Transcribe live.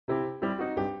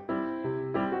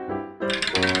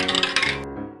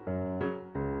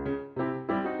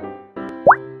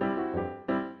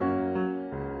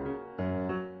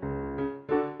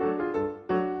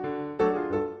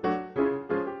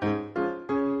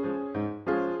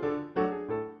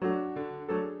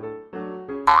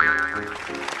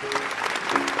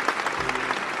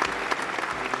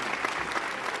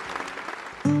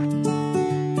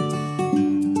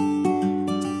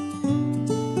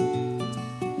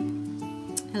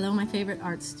Hello, my favorite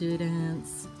art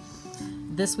students.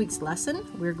 This week's lesson,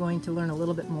 we're going to learn a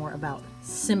little bit more about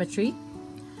symmetry.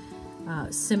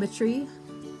 Symmetry,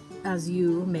 as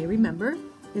you may remember,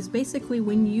 is basically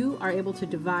when you are able to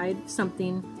divide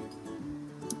something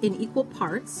in equal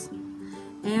parts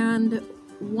and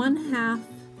one half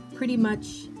pretty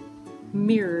much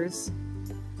mirrors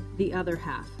the other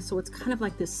half. So it's kind of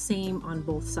like the same on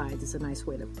both sides is a nice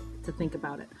way to think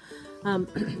about it.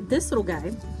 This little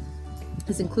guy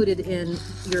is included in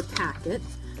your packet,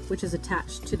 which is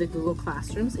attached to the Google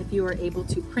Classrooms. If you are able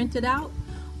to print it out,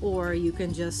 or you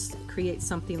can just create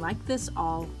something like this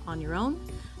all on your own,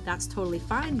 that's totally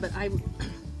fine. But I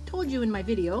told you in my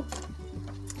video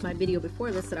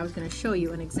before this that I was going to show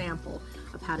you an example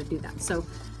of how to do that. So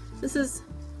this is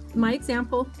my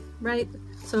example, right?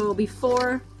 So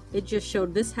before, it just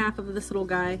showed this half of this little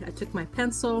guy. I took my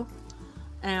pencil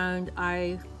and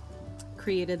I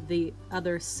created the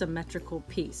other symmetrical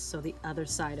piece, so the other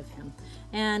side of him.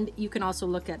 And you can also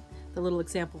look at the little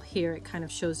example here. It kind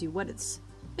of shows you what it's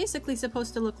basically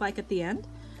supposed to look like at the end.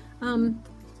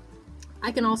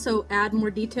 I can also add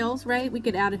more details, right? We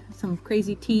could add some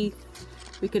crazy teeth.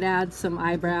 We could add some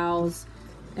eyebrows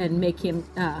and make him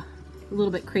a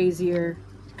little bit crazier,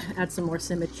 add some more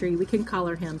symmetry. We can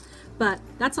color him. But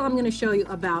that's all I'm going to show you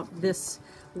about this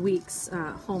week's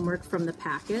homework from the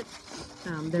packet.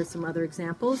 There's some other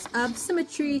examples of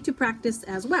symmetry to practice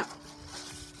as well.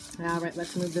 All right,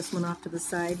 let's move this one off to the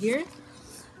side here.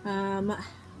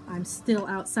 I'm still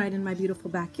outside in my beautiful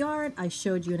backyard. I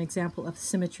showed you an example of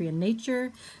symmetry in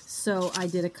nature. So I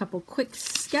did a couple quick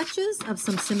sketches of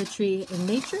some symmetry in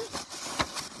nature.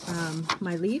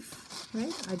 My leaf,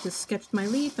 right? I just sketched my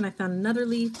leaf and I found another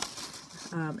leaf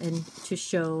and to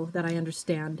show that I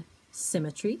understand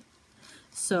symmetry.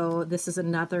 So this is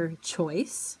another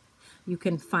choice. You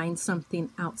can find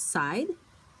something outside,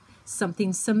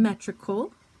 something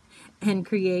symmetrical, and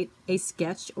create a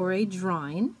sketch or a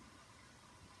drawing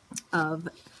of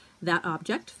that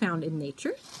object found in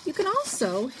nature. You can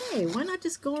also, hey, why not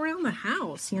just go around the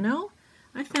house, you know?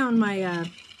 I found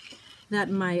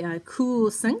my cool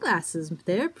sunglasses.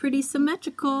 They're pretty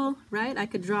symmetrical, right? I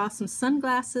could draw some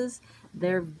sunglasses.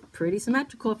 They're pretty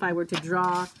symmetrical. If I were to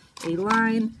draw a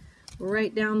line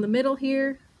right down the middle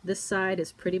here, this side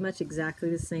is pretty much exactly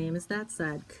the same as that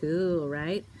side. Cool,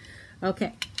 right?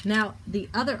 Okay, now the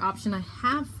other option I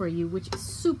have for you, which is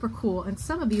super cool, and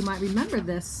some of you might remember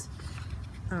this,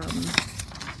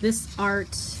 this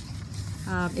art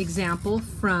example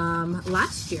from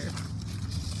last year.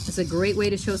 It's a great way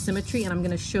to show symmetry, and I'm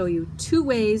going to show you 2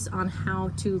 ways on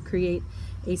how to create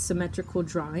a symmetrical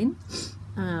drawing.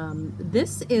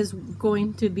 This is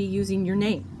going to be using your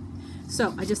name.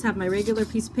 So I just have my regular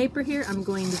piece of paper here. I'm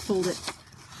going to fold it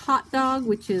hot dog,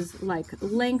 which is like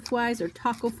lengthwise, or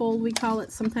taco fold we call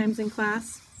it sometimes in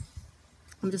class.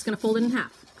 I'm just going to fold it in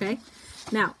half, okay?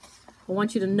 Now, I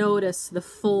want you to notice the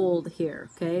fold here,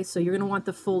 okay? So you're going to want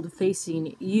the fold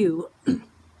facing you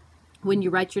when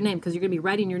you write your name, because you're going to be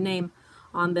writing your name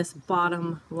on this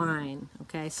bottom line,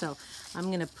 okay? So I'm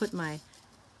going to put my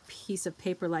piece of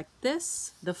paper like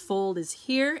this. The fold is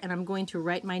here, and I'm going to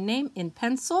write my name in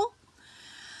pencil.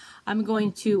 I'm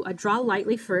going to draw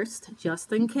lightly first,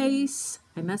 just in case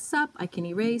I mess up. I can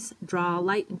erase, draw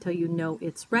light until you know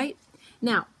it's right.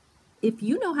 Now, if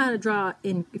you know how to draw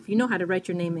in, if you know how to write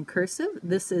your name in cursive,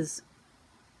 this is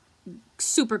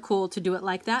super cool to do it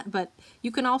like that, but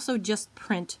you can also just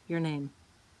print your name.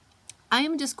 I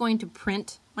am just going to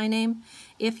print my name.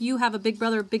 If you have a big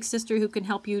brother or big sister who can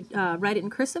help you write it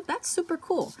in cursive, that's super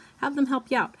cool. Have them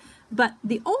help you out. But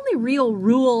the only real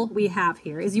rule we have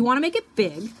here is you want to make it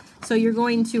big. So you're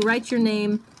going to write your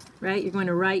name, right? You're going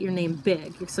to write your name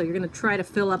big. So you're going to try to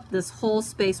fill up this whole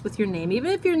space with your name.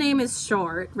 Even if your name is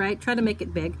short, right? Try to make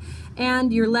it big.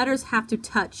 And your letters have to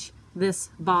touch this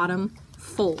bottom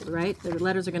fold, right? The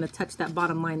letters are going to touch that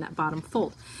bottom line, that bottom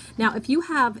fold. Now, if you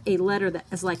have a letter that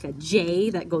is like a J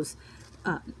that goes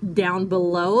down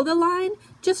below the line,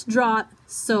 just draw it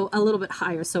so a little bit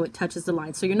higher so it touches the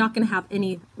line. So you're not going to have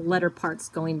any letter parts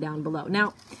going down below.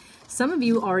 Now, some of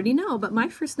you already know, but my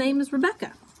first name is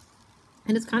Rebecca.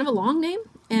 And it's kind of a long name,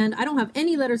 And I don't have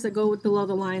any letters that go below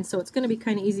the line, so it's going to be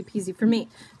kind of easy peasy for me.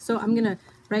 So I'm going to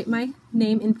write my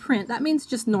name in print. That means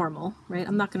just normal, right?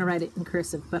 I'm not going to write it in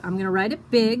cursive, but I'm going to write it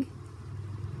big.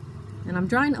 And I'm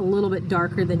drawing a little bit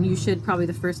darker than you should probably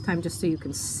the first time, just so you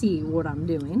can see what I'm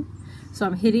doing. So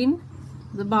I'm hitting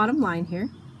the bottom line here.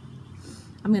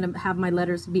 I'm going to have my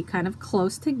letters be kind of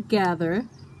close together,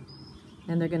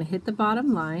 and they're going to hit the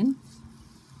bottom line.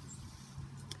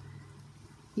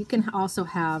 You can also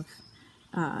have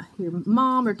your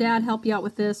mom or dad help you out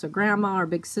with this, or grandma, or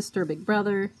big sister, big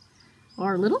brother,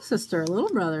 or little sister, or little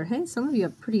brother. Hey, some of you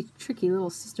have pretty tricky little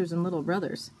sisters and little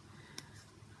brothers.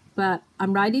 But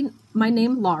I'm writing my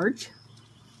name large.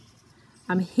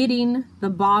 I'm hitting the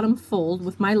bottom fold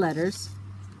with my letters,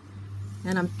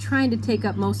 and I'm trying to take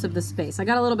up most of the space. I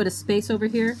got a little bit of space over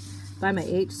here by my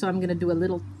H, so I'm going to do a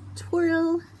little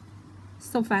twirl,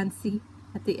 so fancy,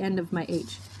 at the end of my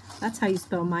H. That's how you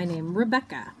spell my name,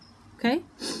 Rebecca. Okay?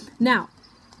 Now,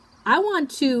 I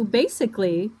want to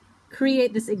basically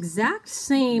create this exact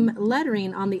same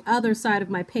lettering on the other side of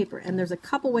my paper, and there's a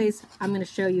couple ways I'm going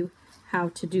to show you how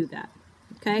to do that.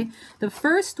 Okay? The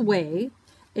first way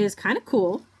is kind of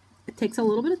cool. It takes a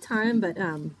little bit of time, but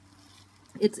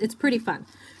it's pretty fun.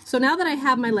 So now that I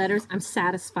have my letters, I'm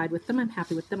satisfied with them, I'm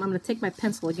happy with them. I'm going to take my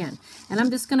pencil again, and I'm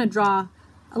just going to draw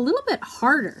a little bit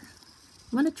harder.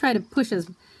 I'm going to try to push as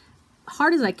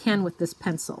hard as I can with this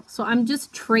pencil. So I'm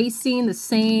just tracing the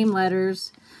same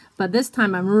letters, but this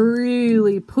time I'm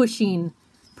really pushing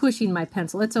my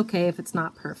pencil. It's okay if it's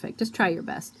not perfect. Just try your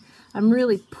best. I'm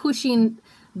really pushing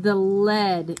the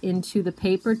lead into the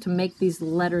paper to make these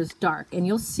letters dark, and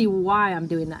you'll see why I'm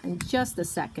doing that in just a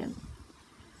second.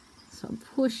 So I'm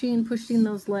pushing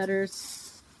those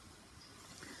letters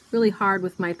really hard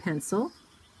with my pencil.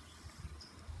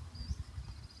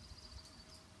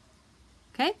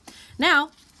 Okay, now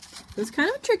this is kind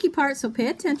of a tricky part, so pay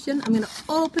attention. I'm going to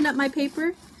open up my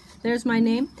paper. There's my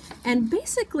name, and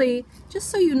basically, just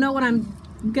so you know what I'm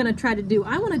going to try to do,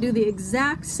 I want to do the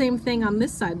exact same thing on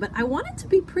this side, but I want it to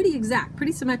be pretty exact,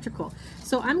 pretty symmetrical.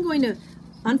 So I'm going to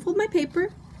unfold my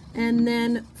paper and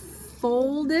then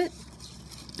fold it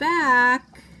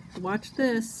back. Watch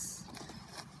this.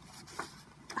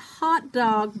 Hot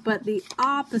dog, but the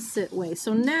opposite way.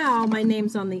 So now my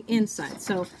name's on the inside.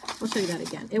 So I'll show you that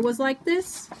again. It was like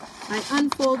this. I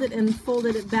unfolded and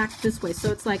folded it back this way.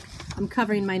 So it's like I'm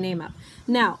covering my name up.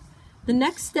 Now, the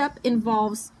next step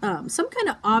involves some kind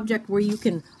of object where you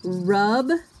can rub.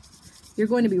 You're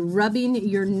going to be rubbing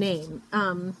your name.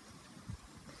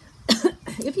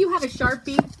 If you have a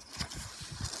Sharpie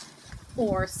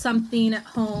or something at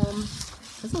home,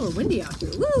 it's a little windy out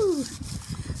here. Woo!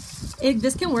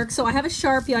 This can work. So I have a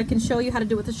Sharpie. I can show you how to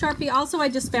do it with a Sharpie. Also, I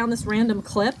just found this random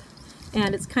clip,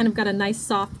 and it's kind of got a nice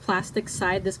soft plastic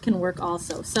side. This can work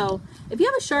also. So if you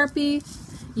have a Sharpie,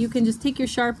 you can just take your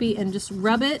Sharpie and just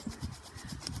rub it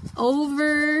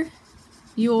over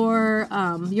your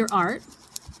art.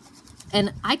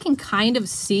 And I can kind of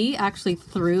see actually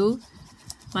through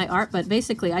my art, but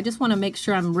basically I just want to make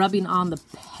sure I'm rubbing on the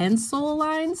pencil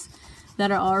lines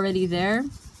that are already there.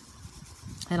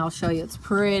 And I'll show you, it's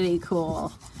pretty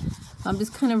cool. I'm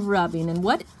just kind of rubbing, and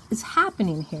what is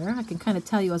happening here, I can kind of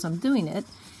tell you as I'm doing it,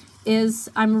 is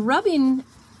I'm rubbing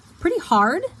pretty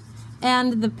hard,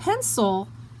 and the pencil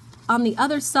on the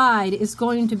other side is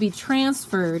going to be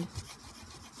transferred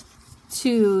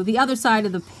to the other side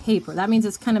of the paper. That means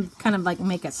it's kind of like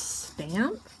make a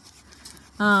stamp.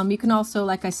 You can also,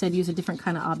 like I said, use a different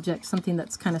kind of object, something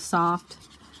that's kind of soft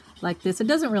like this. It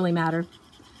doesn't really matter.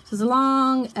 As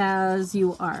long as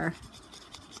you are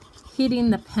hitting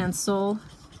the pencil.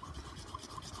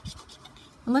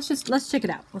 And let's check it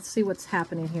out. Let's see what's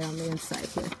happening here on the inside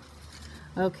here.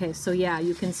 Okay, so yeah,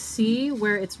 you can see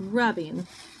where it's rubbing.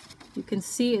 You can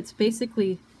see it's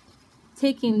basically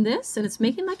taking this and it's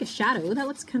making like a shadow. Ooh, that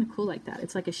looks kind of cool like that.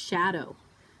 It's like a shadow,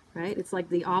 right? It's like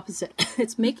the opposite.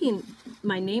 It's making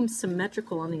my name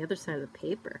symmetrical on the other side of the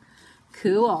paper.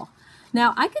 Cool.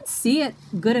 Now, I can see it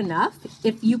good enough.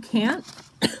 If you can't,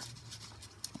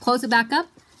 close it back up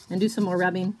and do some more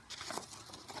rubbing.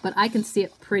 But I can see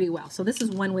it pretty well. So this is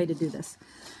one way to do this.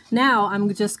 Now,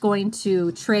 I'm just going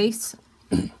to trace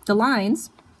the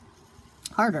lines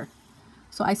harder.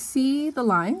 So I see the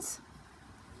lines,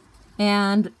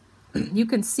 and you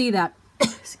can see that,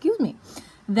 excuse me,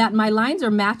 that my lines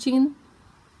are matching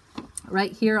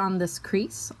right here on this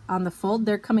crease, on the fold.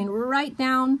 They're coming right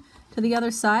down to the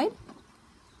other side.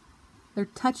 They're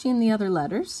touching the other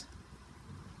letters.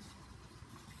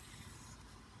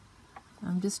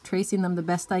 I'm just tracing them the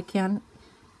best I can.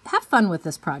 Have fun with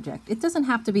this project. It doesn't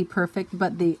have to be perfect,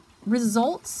 but the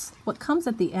results, what comes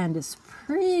at the end is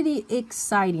pretty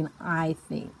exciting, I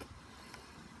think.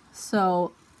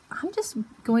 So I'm just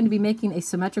going to be making a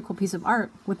symmetrical piece of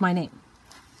art with my name.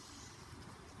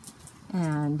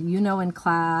 And you know, in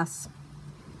class,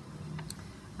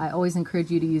 I always encourage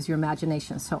you to use your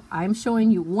imagination. So I'm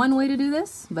showing you one way to do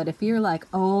this, but if you're like,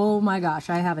 oh my gosh,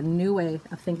 I have a new way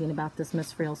of thinking about this,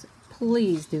 Miss Freels,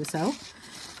 please do so.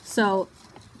 So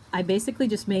I basically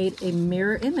just made a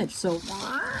mirror image. So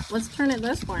let's turn it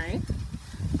this way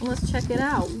and let's check it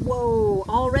out. Whoa,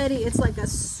 already it's like a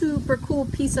super cool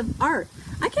piece of art.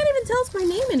 I can't even tell it's my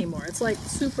name anymore. It's like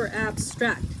super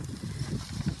abstract.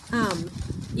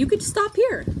 You could stop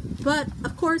here, but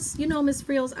of course, you know, Miss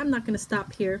Freels, I'm not going to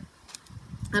stop here.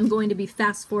 I'm going to be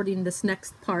fast forwarding this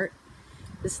next part,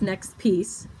 this next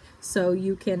piece, so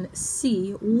you can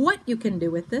see what you can do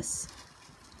with this.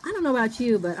 I don't know about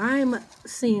you, but I'm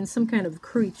seeing some kind of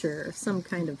creature, some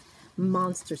kind of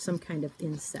monster, some kind of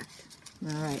insect.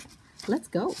 All right, let's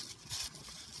go.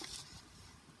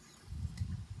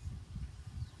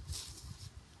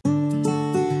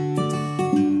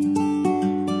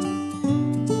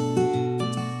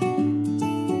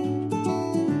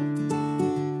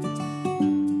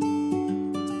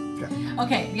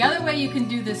 Okay, the other way you can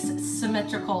do this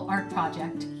symmetrical art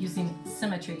project using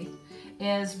symmetry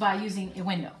is by using a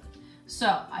window.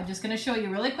 So I'm just going to show you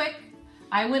really quick.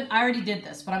 I already did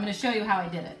this, but I'm going to show you how I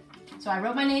did it. So I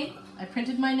wrote my name, I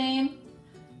printed my name.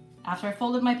 After I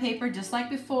folded my paper, just like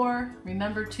before,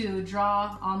 remember to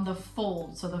draw on the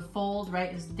fold. So the fold,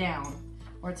 right, is down,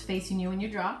 or it's facing you when you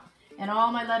draw. And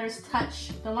all my letters touch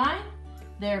the line.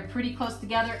 They're pretty close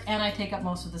together, and I take up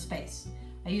most of the space.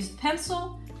 I used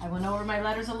pencil. I went over my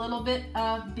letters a little bit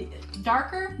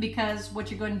darker, because what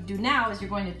you're going to do now is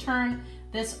you're going to turn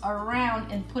this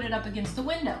around and put it up against the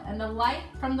window. And the light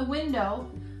from the window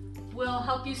will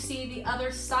help you see the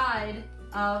other side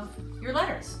of your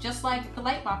letters, just like the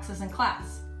light boxes in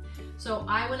class. So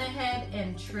I went ahead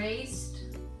and traced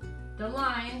the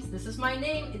lines. This is my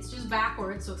name. It's just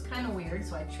backwards, so it's kind of weird.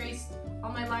 So I traced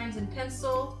all my lines in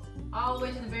pencil all the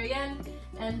way to the very end.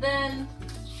 And then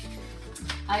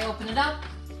I open it up,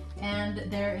 and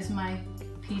there is my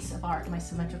piece of art, my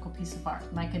symmetrical piece of art.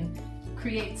 And I can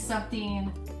create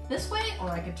something this way, or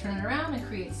I could turn it around and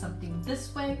create something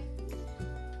this way.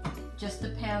 Just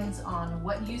depends on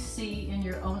what you see in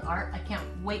your own art. I can't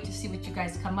wait to see what you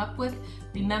guys come up with.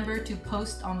 Remember to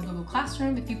post on the Google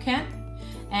Classroom if you can.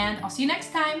 And I'll see you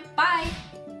next time. Bye!